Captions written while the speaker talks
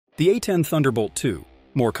The A10 Thunderbolt II,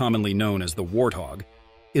 more commonly known as the Warthog,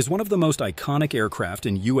 is one of the most iconic aircraft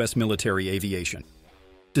in U.S. military aviation.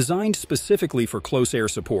 Designed specifically for close air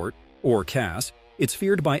support, or CAS, it's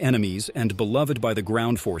feared by enemies and beloved by the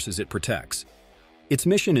ground forces it protects. Its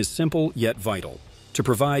mission is simple yet vital: to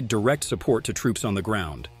provide direct support to troops on the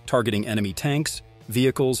ground, targeting enemy tanks,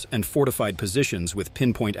 vehicles, and fortified positions with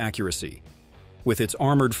pinpoint accuracy. With its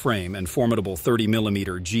armored frame and formidable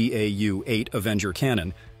 30mm GAU8 Avenger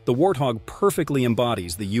cannon, the Warthog perfectly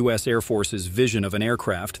embodies the U.S. Air Force's vision of an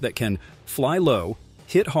aircraft that can fly low,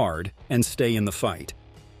 hit hard, and stay in the fight.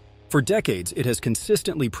 For decades, it has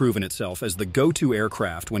consistently proven itself as the go-to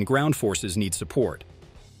aircraft when ground forces need support.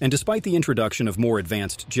 And despite the introduction of more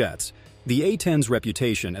advanced jets, the A-10's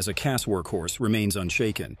reputation as a CAS workhorse remains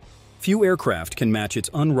unshaken. Few aircraft can match its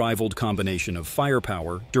unrivaled combination of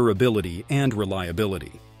firepower, durability, and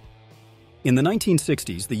reliability. In the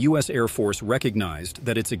 1960s, the U.S. Air Force recognized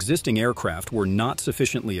that its existing aircraft were not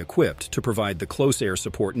sufficiently equipped to provide the close air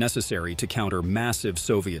support necessary to counter massive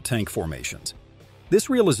Soviet tank formations. This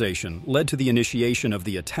realization led to the initiation of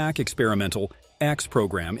the Attack Experimental AX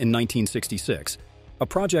program in 1966, a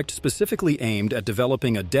project specifically aimed at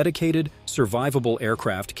developing a dedicated, survivable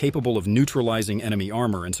aircraft capable of neutralizing enemy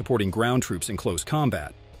armor and supporting ground troops in close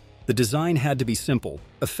combat. The design had to be simple,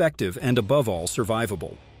 effective, and above all,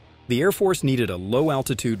 survivable. The Air Force needed a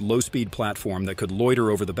low-altitude, low-speed platform that could loiter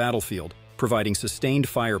over the battlefield, providing sustained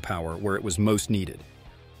firepower where it was most needed.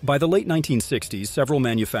 By the late 1960s, several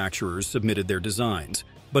manufacturers submitted their designs,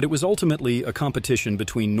 but it was ultimately a competition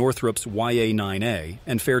between Northrop's YA-9A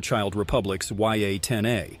and Fairchild Republic's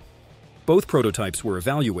YA-10A. Both prototypes were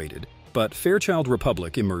evaluated, but Fairchild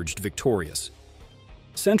Republic emerged victorious.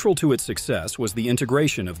 Central to its success was the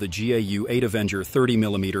integration of the GAU8 Avenger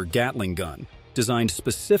 30mm Gatling gun, designed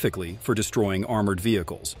specifically for destroying armored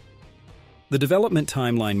vehicles. The development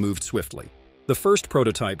timeline moved swiftly. The first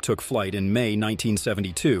prototype took flight in May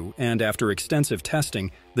 1972, and after extensive testing,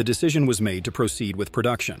 the decision was made to proceed with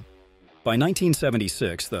production. By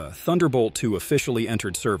 1976, the Thunderbolt II officially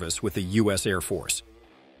entered service with the U.S. Air Force.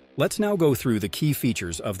 Let's now go through the key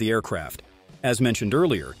features of the aircraft. As mentioned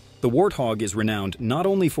earlier, the Warthog is renowned not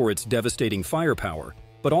only for its devastating firepower,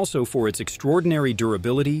 but also for its extraordinary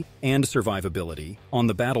durability and survivability on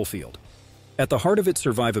the battlefield. At the heart of its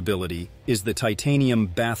survivability is the titanium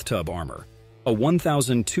bathtub armor, a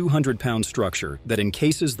 1,200-pound structure that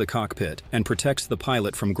encases the cockpit and protects the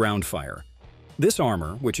pilot from ground fire. This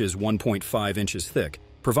armor, which is 1.5 inches thick,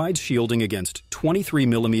 provides shielding against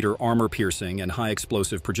 23mm armor-piercing and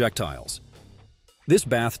high-explosive projectiles. This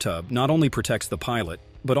bathtub not only protects the pilot,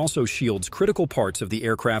 but also shields critical parts of the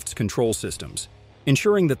aircraft's control systems,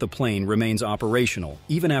 ensuring that the plane remains operational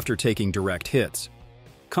even after taking direct hits.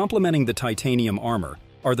 Complementing the titanium armor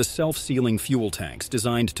are the self-sealing fuel tanks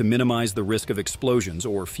designed to minimize the risk of explosions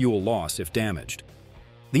or fuel loss if damaged.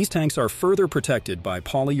 These tanks are further protected by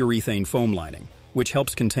polyurethane foam lining, which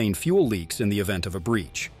helps contain fuel leaks in the event of a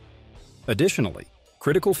breach. Additionally,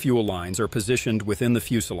 critical fuel lines are positioned within the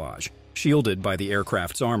fuselage, shielded by the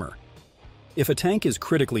aircraft's armor. If a tank is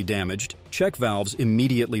critically damaged, check valves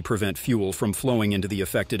immediately prevent fuel from flowing into the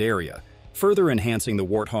affected area, further enhancing the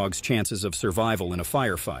Warthog's chances of survival in a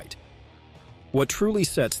firefight. What truly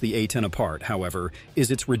sets the A-10 apart, however,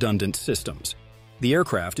 is its redundant systems. The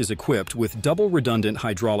aircraft is equipped with double redundant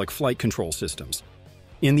hydraulic flight control systems.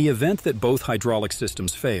 In the event that both hydraulic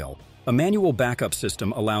systems fail, a manual backup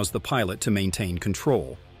system allows the pilot to maintain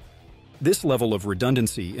control. This level of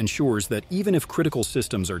redundancy ensures that even if critical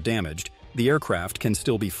systems are damaged, the aircraft can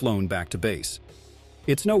still be flown back to base.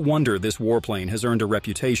 It's no wonder this warplane has earned a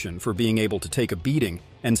reputation for being able to take a beating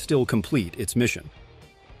and still complete its mission.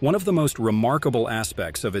 One of the most remarkable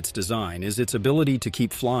aspects of its design is its ability to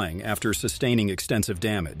keep flying after sustaining extensive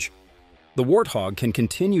damage. The Warthog can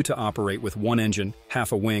continue to operate with one engine,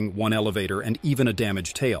 half a wing, one elevator, and even a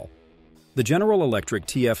damaged tail. The General Electric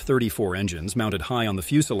TF-34 engines mounted high on the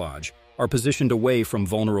fuselage are positioned away from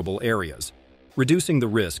vulnerable areas, reducing the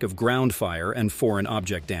risk of ground fire and foreign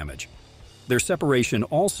object damage. Their separation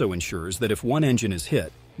also ensures that if one engine is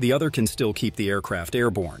hit, the other can still keep the aircraft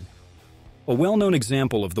airborne. A well-known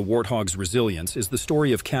example of the Warthog's resilience is the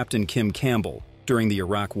story of Captain Kim Campbell during the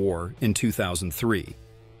Iraq War in 2003.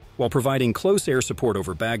 While providing close air support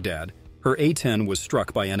over Baghdad, her A-10 was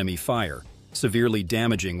struck by enemy fire, severely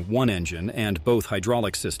damaging one engine and both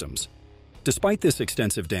hydraulic systems. Despite this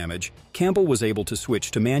extensive damage, Campbell was able to switch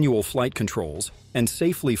to manual flight controls and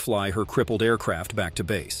safely fly her crippled aircraft back to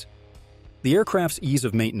base. The aircraft's ease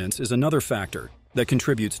of maintenance is another factor that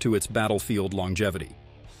contributes to its battlefield longevity.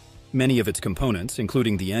 Many of its components,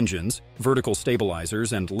 including the engines, vertical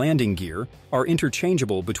stabilizers, and landing gear, are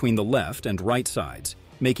interchangeable between the left and right sides,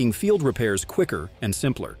 making field repairs quicker and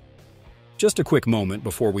simpler. Just a quick moment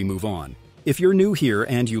before we move on. If you're new here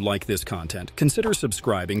and you like this content, consider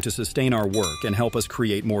subscribing to sustain our work and help us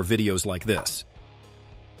create more videos like this.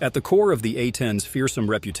 At the core of the A10's fearsome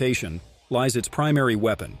reputation lies its primary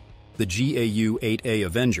weapon, the GAU8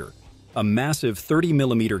 Avenger, a massive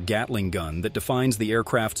 30mm Gatling gun that defines the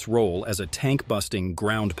aircraft's role as a tank-busting,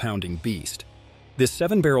 ground-pounding beast. This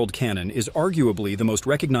 7-barreled cannon is arguably the most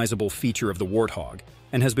recognizable feature of the Warthog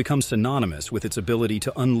and has become synonymous with its ability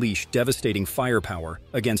to unleash devastating firepower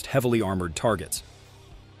against heavily armored targets.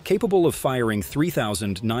 Capable of firing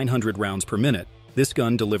 3,900 rounds per minute, this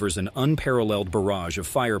gun delivers an unparalleled barrage of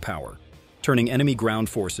firepower, turning enemy ground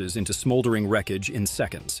forces into smoldering wreckage in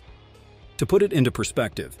seconds. To put it into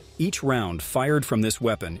perspective, each round fired from this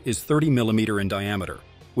weapon is 30mm in diameter,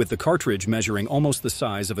 with the cartridge measuring almost the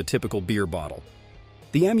size of a typical beer bottle.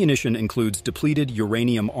 The ammunition includes depleted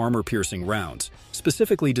uranium armor-piercing rounds,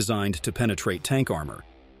 specifically designed to penetrate tank armor.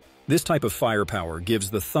 This type of firepower gives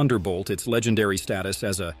the Thunderbolt its legendary status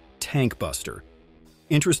as a tank buster.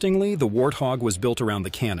 Interestingly, the Warthog was built around the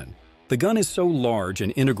cannon. The gun is so large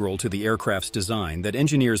and integral to the aircraft's design that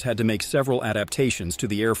engineers had to make several adaptations to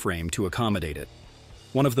the airframe to accommodate it.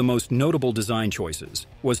 One of the most notable design choices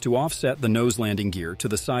was to offset the nose landing gear to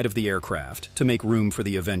the side of the aircraft to make room for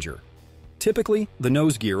the Avenger. Typically, the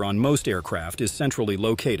nose gear on most aircraft is centrally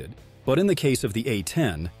located, but in the case of the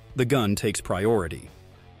A10, the gun takes priority.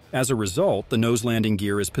 As a result, the nose landing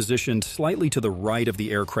gear is positioned slightly to the right of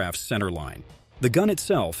the aircraft's centerline. The gun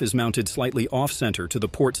itself is mounted slightly off-center to the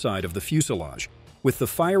port side of the fuselage, with the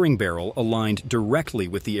firing barrel aligned directly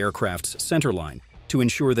with the aircraft's centerline to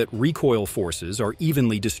ensure that recoil forces are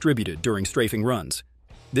evenly distributed during strafing runs.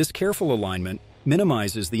 This careful alignment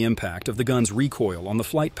minimizes the impact of the gun's recoil on the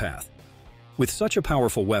flight path. With such a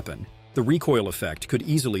powerful weapon, the recoil effect could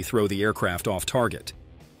easily throw the aircraft off target.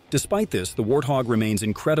 Despite this, the Warthog remains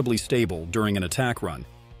incredibly stable during an attack run.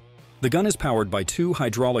 The gun is powered by 2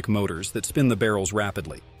 hydraulic motors that spin the barrels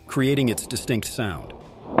rapidly, creating its distinct sound.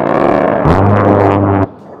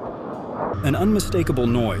 An unmistakable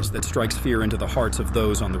noise that strikes fear into the hearts of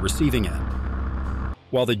those on the receiving end.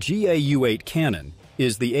 While the GAU8 cannon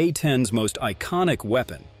is the A10's most iconic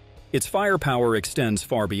weapon, its firepower extends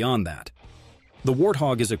far beyond that. The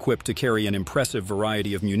Warthog is equipped to carry an impressive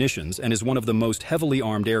variety of munitions and is one of the most heavily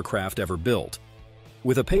armed aircraft ever built.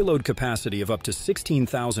 With a payload capacity of up to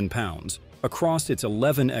 16,000 pounds across its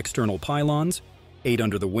 11 external pylons, 8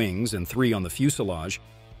 under the wings and 3 on the fuselage,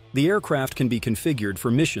 the aircraft can be configured for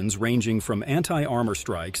missions ranging from anti-armor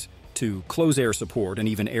strikes to close air support and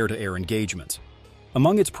even air-to-air engagements.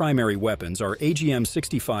 Among its primary weapons are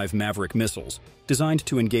AGM-65 Maverick missiles, designed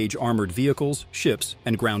to engage armored vehicles, ships,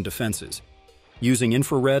 and ground defenses. Using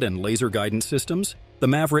infrared and laser guidance systems, the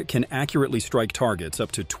Maverick can accurately strike targets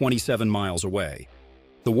up to 27 miles away.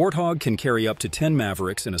 The Warthog can carry up to 10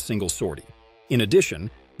 Mavericks in a single sortie. In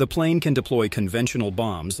addition, the plane can deploy conventional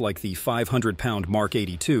bombs like the 500-pound Mark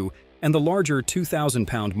 82 and the larger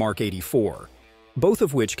 2,000-pound Mark 84, both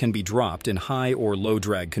of which can be dropped in high or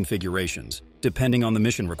low-drag configurations, depending on the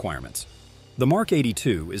mission requirements. The Mark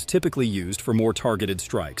 82 is typically used for more targeted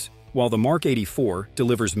strikes, while the Mark 84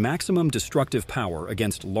 delivers maximum destructive power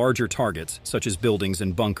against larger targets such as buildings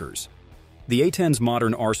and bunkers. The A10's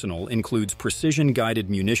modern arsenal includes precision-guided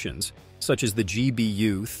munitions such as the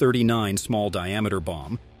GBU-39 small-diameter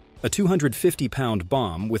bomb, a 250-pound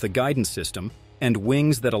bomb with a guidance system, and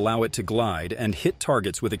wings that allow it to glide and hit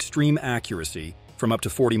targets with extreme accuracy from up to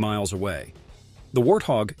 40 miles away. The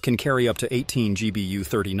Warthog can carry up to 18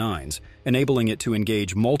 GBU-39s, enabling it to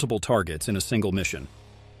engage multiple targets in a single mission.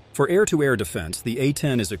 For air-to-air defense, the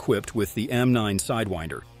A10 is equipped with the M9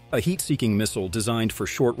 Sidewinder, a heat-seeking missile designed for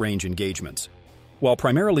short-range engagements. While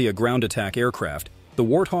primarily a ground attack aircraft, the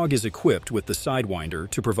Warthog is equipped with the Sidewinder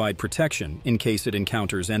to provide protection in case it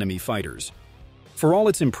encounters enemy fighters. For all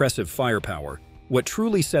its impressive firepower, what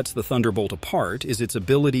truly sets the Thunderbolt apart is its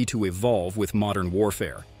ability to evolve with modern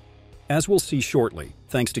warfare. As we'll see shortly,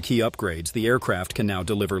 thanks to key upgrades, the aircraft can now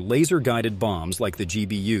deliver laser-guided bombs like the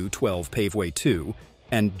GBU-12 Paveway II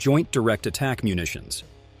and Joint Direct Attack munitions,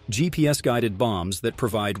 GPS-guided bombs that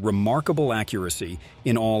provide remarkable accuracy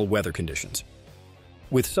in all weather conditions.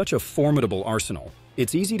 With such a formidable arsenal,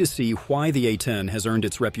 it's easy to see why the A10 has earned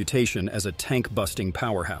its reputation as a tank-busting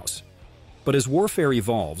powerhouse. But as warfare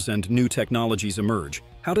evolves and new technologies emerge,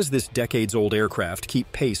 how does this decades-old aircraft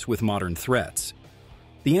keep pace with modern threats?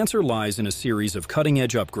 The answer lies in a series of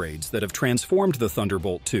cutting-edge upgrades that have transformed the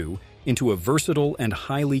Thunderbolt II into a versatile and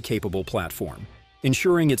highly capable platform.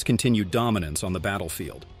 ensuring its continued dominance on the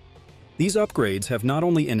battlefield. These upgrades have not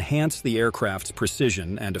only enhanced the aircraft's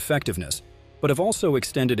precision and effectiveness, but have also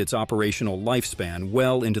extended its operational lifespan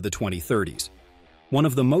well into the 2030s. One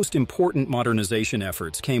of the most important modernization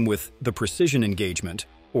efforts came with the Precision Engagement,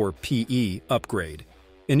 or PE, upgrade,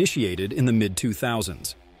 initiated in the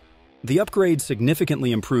mid-2000s. The upgrade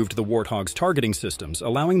significantly improved the Warthog's targeting systems,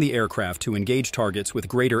 allowing the aircraft to engage targets with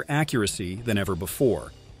greater accuracy than ever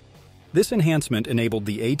before. This enhancement enabled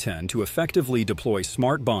the A-10 to effectively deploy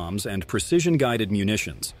smart bombs and precision-guided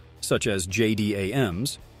munitions, such as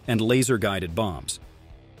JDAMs and laser-guided bombs.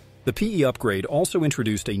 The PE upgrade also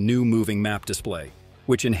introduced a new moving map display,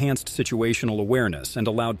 which enhanced situational awareness and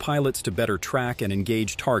allowed pilots to better track and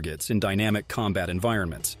engage targets in dynamic combat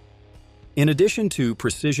environments. In addition to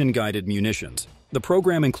precision-guided munitions, the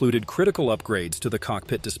program included critical upgrades to the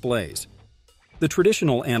cockpit displays. The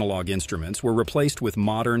traditional analog instruments were replaced with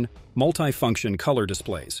modern, multi-function color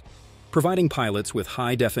displays, providing pilots with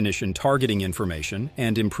high-definition targeting information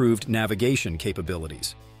and improved navigation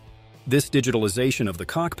capabilities. This digitalization of the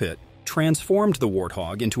cockpit transformed the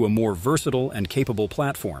Warthog into a more versatile and capable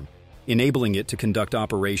platform, enabling it to conduct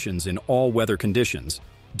operations in all weather conditions,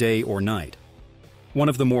 day or night. One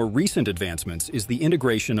of the more recent advancements is the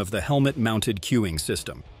integration of the helmet-mounted cueing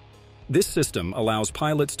system. This system allows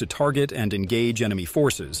pilots to target and engage enemy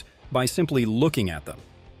forces by simply looking at them,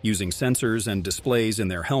 using sensors and displays in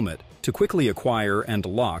their helmet to quickly acquire and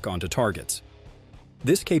lock onto targets.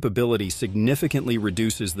 This capability significantly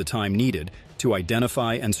reduces the time needed to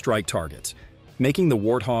identify and strike targets, making the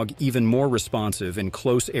Warthog even more responsive in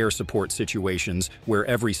close air support situations where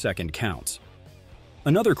every second counts.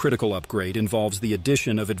 Another critical upgrade involves the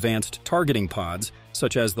addition of advanced targeting pods,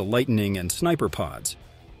 such as the Lightning and Sniper pods.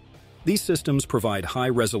 These systems provide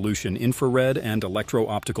high-resolution infrared and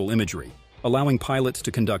electro-optical imagery, allowing pilots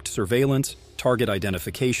to conduct surveillance, target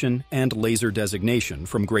identification, and laser designation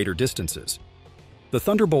from greater distances. The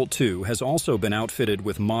Thunderbolt II has also been outfitted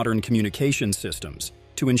with modern communication systems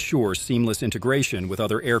to ensure seamless integration with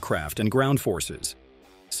other aircraft and ground forces.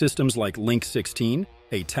 Systems like Link 16,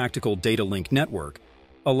 a tactical data link network,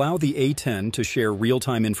 allow the A-10 to share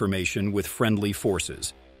real-time information with friendly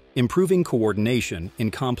forces, improving coordination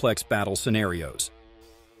in complex battle scenarios.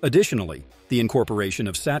 Additionally, the incorporation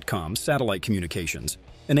of SATCOM satellite communications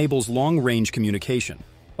enables long-range communication,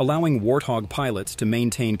 allowing Warthog pilots to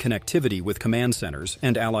maintain connectivity with command centers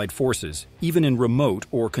and allied forces even in remote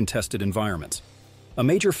or contested environments. A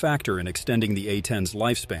major factor in extending the A-10's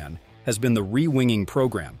lifespan has been the re-winging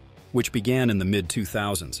program, which began in the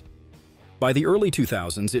mid-2000s. By the early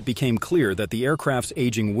 2000s, it became clear that the aircraft's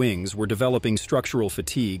aging wings were developing structural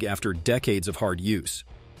fatigue after decades of hard use.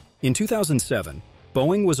 In 2007,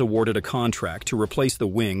 Boeing was awarded a contract to replace the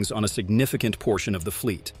wings on a significant portion of the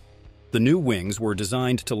fleet. The new wings were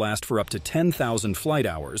designed to last for up to 10,000 flight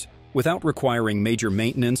hours without requiring major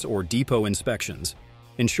maintenance or depot inspections,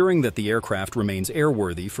 ensuring that the aircraft remains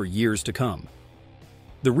airworthy for years to come.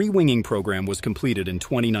 The re-winging program was completed in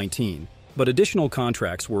 2019, but additional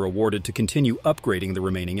contracts were awarded to continue upgrading the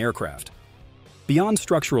remaining aircraft. Beyond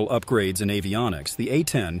structural upgrades and avionics, the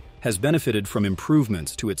A-10 has benefited from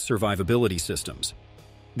improvements to its survivability systems.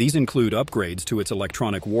 These include upgrades to its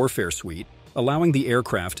electronic warfare suite, allowing the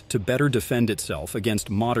aircraft to better defend itself against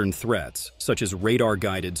modern threats, such as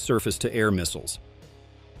radar-guided surface-to-air missiles.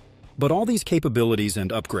 But all these capabilities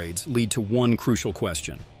and upgrades lead to one crucial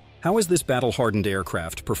question. How has this battle-hardened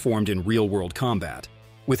aircraft performed in real-world combat?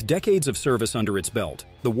 With decades of service under its belt,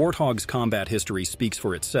 the Warthog's combat history speaks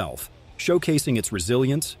for itself, showcasing its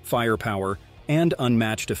resilience, firepower, and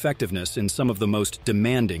unmatched effectiveness in some of the most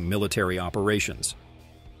demanding military operations.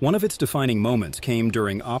 One of its defining moments came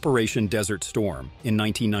during Operation Desert Storm in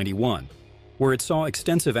 1991, where it saw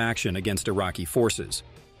extensive action against Iraqi forces.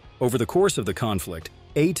 Over the course of the conflict,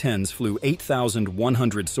 A-10s flew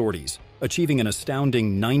 8,100 sorties, achieving an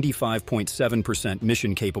astounding 95.7%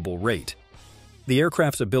 mission-capable rate. The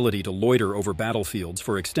aircraft's ability to loiter over battlefields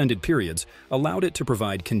for extended periods allowed it to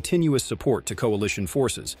provide continuous support to coalition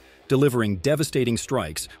forces, delivering devastating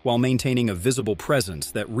strikes while maintaining a visible presence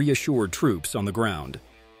that reassured troops on the ground.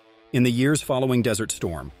 In the years following Desert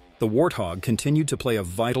Storm, the Warthog continued to play a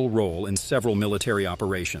vital role in several military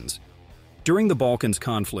operations. During the Balkans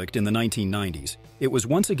conflict in the 1990s, it was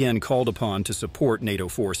once again called upon to support NATO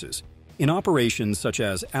forces. In operations such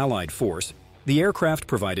as Allied Force, the aircraft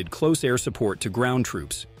provided close air support to ground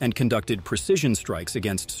troops and conducted precision strikes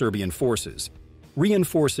against Serbian forces,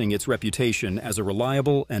 reinforcing its reputation as a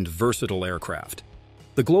reliable and versatile aircraft.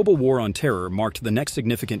 The global war on terror marked the next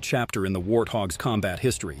significant chapter in the Warthog's combat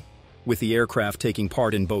history, with the aircraft taking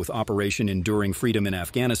part in both Operation Enduring Freedom in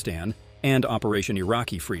Afghanistan and Operation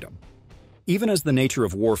Iraqi Freedom. Even as the nature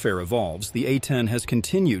of warfare evolves, the A-10 has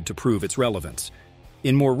continued to prove its relevance.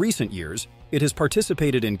 In more recent years, it has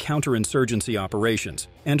participated in counterinsurgency operations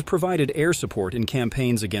and provided air support in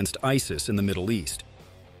campaigns against ISIS in the Middle East.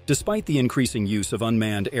 Despite the increasing use of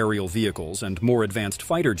unmanned aerial vehicles and more advanced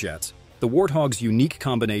fighter jets, the Warthog's unique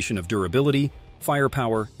combination of durability,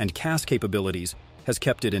 firepower, and CAS capabilities has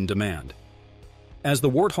kept it in demand. As the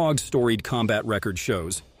Warthog's storied combat record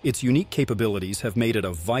shows, its unique capabilities have made it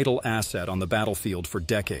a vital asset on the battlefield for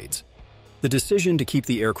decades. The decision to keep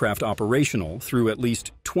the aircraft operational through at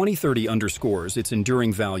least 2030 underscores its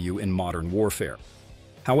enduring value in modern warfare.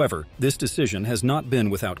 However, this decision has not been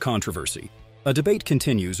without controversy. A debate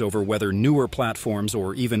continues over whether newer platforms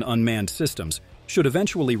or even unmanned systems should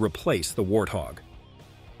eventually replace the Warthog.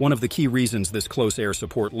 One of the key reasons this close air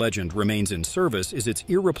support legend remains in service is its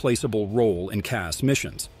irreplaceable role in CAS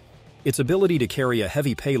missions. Its ability to carry a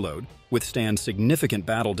heavy payload, withstand significant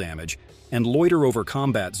battle damage, and loiter over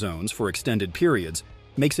combat zones for extended periods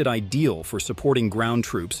makes it ideal for supporting ground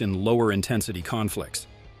troops in lower-intensity conflicts.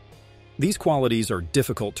 These qualities are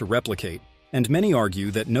difficult to replicate, and many argue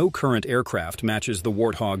that no current aircraft matches the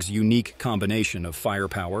Warthog's unique combination of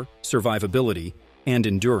firepower, survivability, and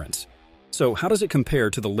endurance. So how does it compare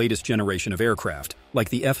to the latest generation of aircraft, like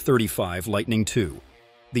the F-35 Lightning II?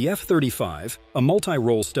 The F-35, a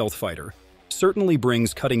multi-role stealth fighter, certainly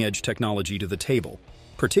brings cutting-edge technology to the table,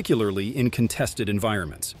 particularly in contested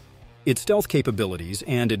environments. Its stealth capabilities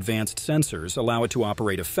and advanced sensors allow it to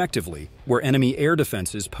operate effectively where enemy air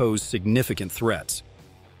defenses pose significant threats.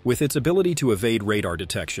 With its ability to evade radar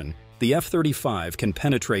detection, the F-35 can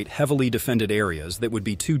penetrate heavily defended areas that would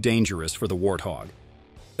be too dangerous for the Warthog.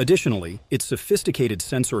 Additionally, its sophisticated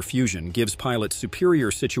sensor fusion gives pilots superior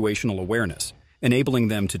situational awareness, enabling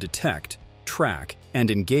them to detect, track, and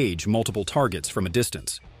engage multiple targets from a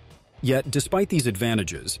distance. Yet, despite these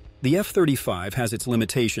advantages, the F-35 has its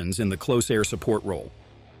limitations in the close air support role.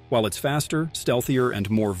 While it's faster, stealthier, and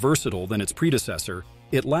more versatile than its predecessor,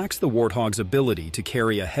 it lacks the Warthog's ability to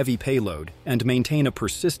carry a heavy payload and maintain a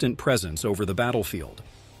persistent presence over the battlefield.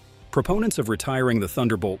 Proponents of retiring the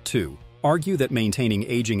Thunderbolt II argue that maintaining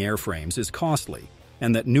aging airframes is costly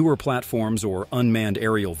and that newer platforms or unmanned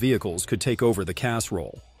aerial vehicles could take over the CAS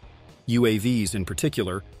role. UAVs, in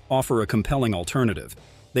particular, offer a compelling alternative.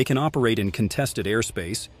 They can operate in contested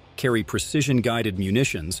airspace, carry precision-guided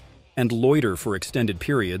munitions, and loiter for extended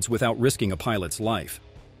periods without risking a pilot's life.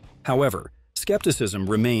 However, skepticism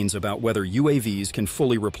remains about whether UAVs can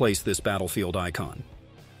fully replace this battlefield icon.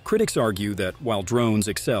 Critics argue that while drones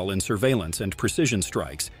excel in surveillance and precision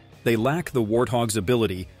strikes, they lack the Warthog's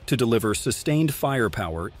ability to deliver sustained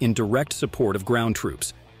firepower in direct support of ground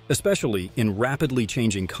troops, especially in rapidly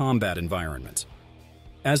changing combat environments.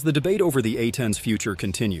 As the debate over the A-10's future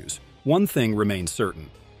continues, one thing remains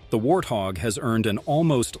certain: the Warthog has earned an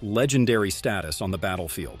almost legendary status on the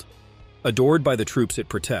battlefield. Adored by the troops it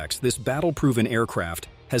protects, this battle-proven aircraft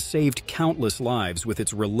has saved countless lives with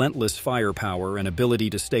its relentless firepower and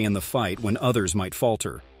ability to stay in the fight when others might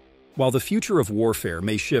falter. While the future of warfare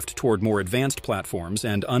may shift toward more advanced platforms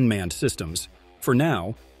and unmanned systems, for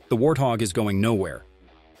now, the Warthog is going nowhere.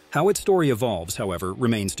 How its story evolves, however,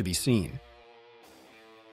 remains to be seen.